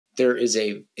there is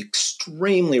a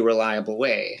extremely reliable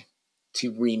way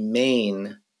to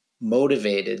remain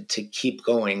motivated to keep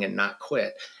going and not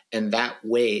quit. And that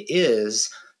way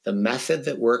is the method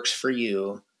that works for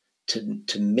you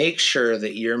to make sure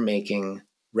that you're making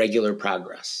regular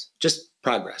progress. Just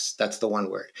progress. That's the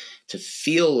one word. To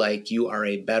feel like you are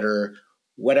a better,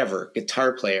 whatever,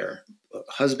 guitar player,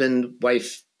 husband,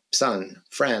 wife, son,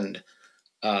 friend,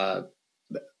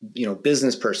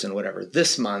 business person, whatever,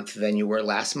 this month than you were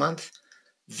last month.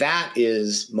 That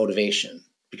is motivation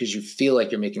because you feel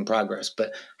like you're making progress.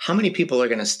 But how many people are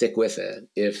going to stick with it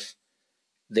if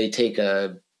they take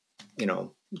a,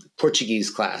 Portuguese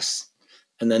class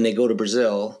and then they go to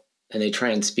Brazil and they try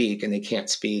and speak and they can't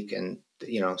speak, and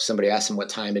somebody asks them what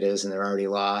time it is and they're already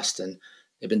lost and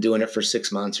they've been doing it for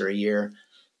 6 months or a year.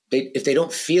 If they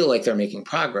don't feel like they're making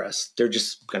progress, they're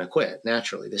just going to quit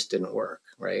naturally. This didn't work,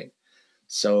 right?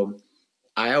 So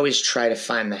I always try to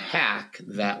find the hack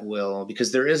that will,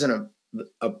 because there isn't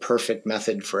a perfect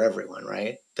method for everyone,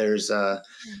 right?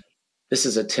 This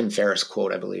is a Tim Ferriss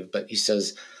quote, I believe, but he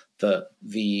says the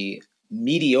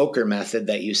mediocre method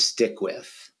that you stick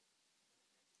with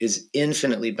is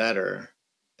infinitely better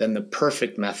than the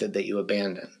perfect method that you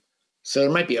abandon. So there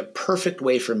might be a perfect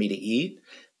way for me to eat,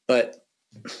 but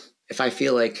if I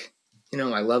feel like,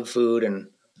 I love food and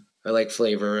I like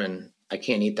flavor and I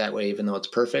can't eat that way, even though it's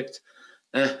perfect,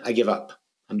 I give up.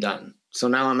 I'm done. So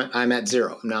now I'm at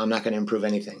zero. Now I'm not going to improve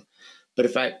anything. But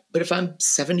if I'm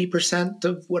 70%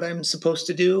 of what I'm supposed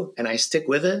to do and I stick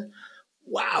with it,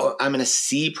 wow, I'm going to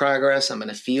see progress. I'm going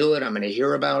to feel it. I'm going to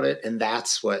hear about it. And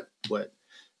that's what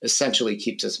essentially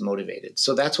keeps us motivated.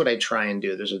 So that's what I try and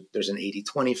do. There's an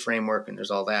 80-20 framework and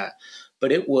there's all that,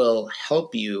 but it will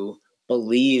help you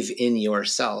believe in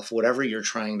yourself, whatever you're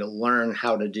trying to learn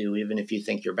how to do, even if you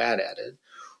think you're bad at it,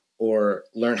 or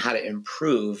learn how to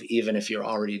improve, even if you're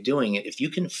already doing it. If you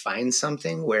can find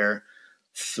something where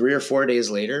 3 or 4 days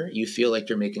later, you feel like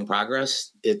you're making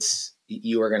progress,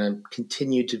 you are going to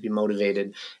continue to be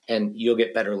motivated and you'll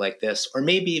get better like this, or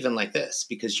maybe even like this,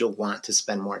 because you'll want to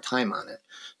spend more time on it.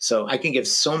 So I can give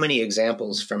so many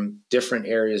examples from different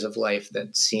areas of life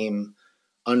that seem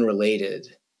unrelated,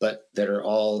 but that are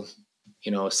all,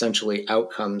 essentially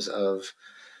outcomes of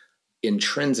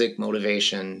intrinsic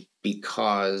motivation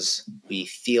because we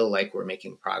feel like we're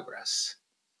making progress.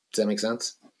 Does that make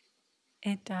sense?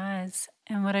 It does.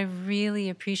 And what I really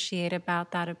appreciate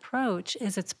about that approach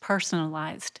is it's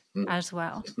personalized as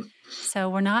well. So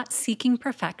we're not seeking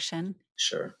perfection.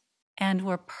 Sure. And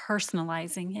we're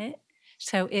personalizing it.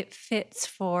 So it fits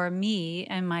for me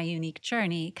and my unique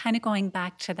journey. Kind of going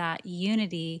back to that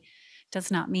unity does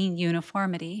not mean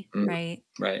uniformity, right?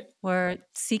 Right. We're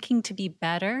seeking to be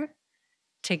better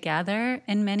together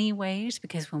in many ways,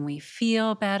 because when we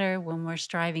feel better, when we're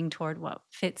striving toward what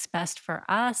fits best for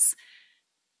us,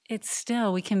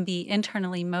 we can be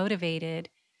internally motivated,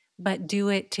 but do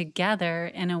it together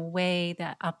in a way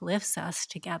that uplifts us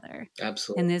together.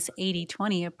 Absolutely. And this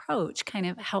 80-20 approach kind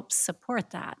of helps support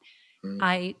that.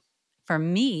 For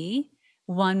me,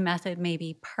 one method may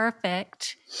be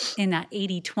perfect in that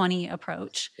 80-20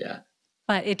 approach. Yeah.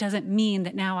 But it doesn't mean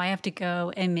that now I have to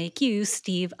go and make you,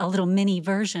 Steve, a little mini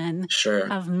version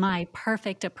of my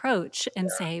perfect approach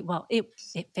and say, well, it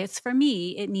fits for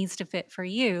me. It needs to fit for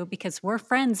you because we're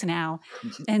friends now.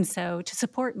 And so to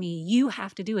support me, you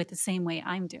have to do it the same way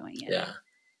I'm doing it. Yeah.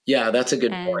 Yeah, that's a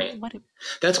good point.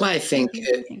 That's why I think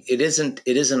it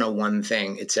isn't a one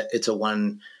thing. It's a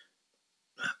one.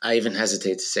 I even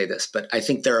hesitate to say this, but I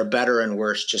think there are better and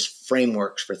worse just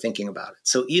frameworks for thinking about it.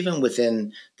 So even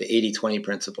within the 80-20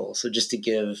 principle, so just to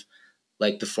give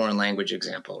like the foreign language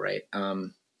example, right?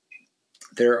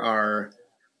 There are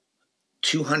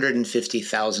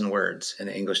 250,000 words in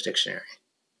the English dictionary.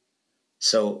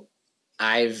 So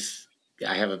I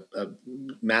have a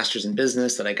master's in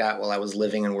business that I got while I was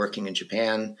living and working in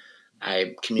Japan.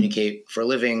 I communicate for a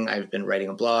living. I've been writing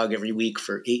a blog every week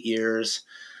for 8 years.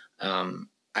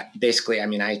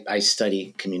 I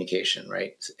study communication,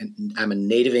 right? And I'm a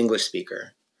native English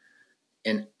speaker,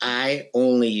 and I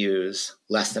only use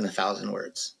less than 1,000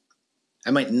 words.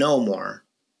 I might know more,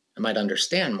 I might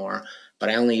understand more, but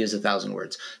I only use 1,000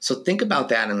 words. So think about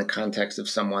that in the context of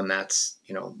someone that's,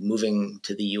 moving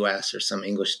to the US or some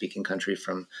English-speaking country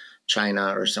from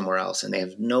China or somewhere else, and they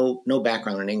have no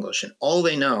background in English, and all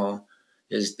they know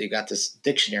is they got this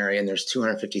dictionary and there's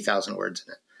 250,000 words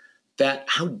in it.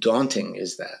 How daunting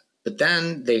is that? But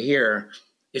then they hear,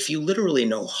 if you literally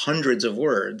know hundreds of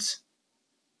words,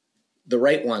 the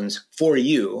right ones for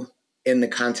you in the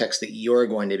context that you're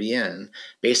going to be in,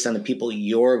 based on the people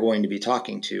you're going to be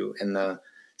talking to and the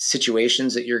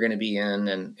situations that you're going to be in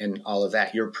and all of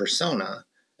that, your persona,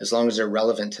 as long as they're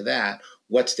relevant to that,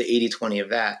 what's the 80-20 of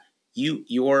that?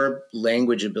 Your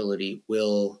language ability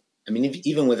will, I mean,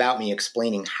 even without me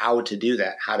explaining how to do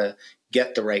that, how to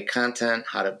get the right content,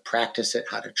 how to practice it,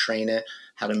 how to train it,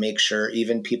 how to make sure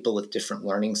even people with different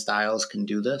learning styles can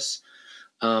do this.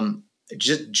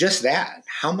 Just that,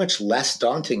 how much less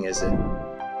daunting is it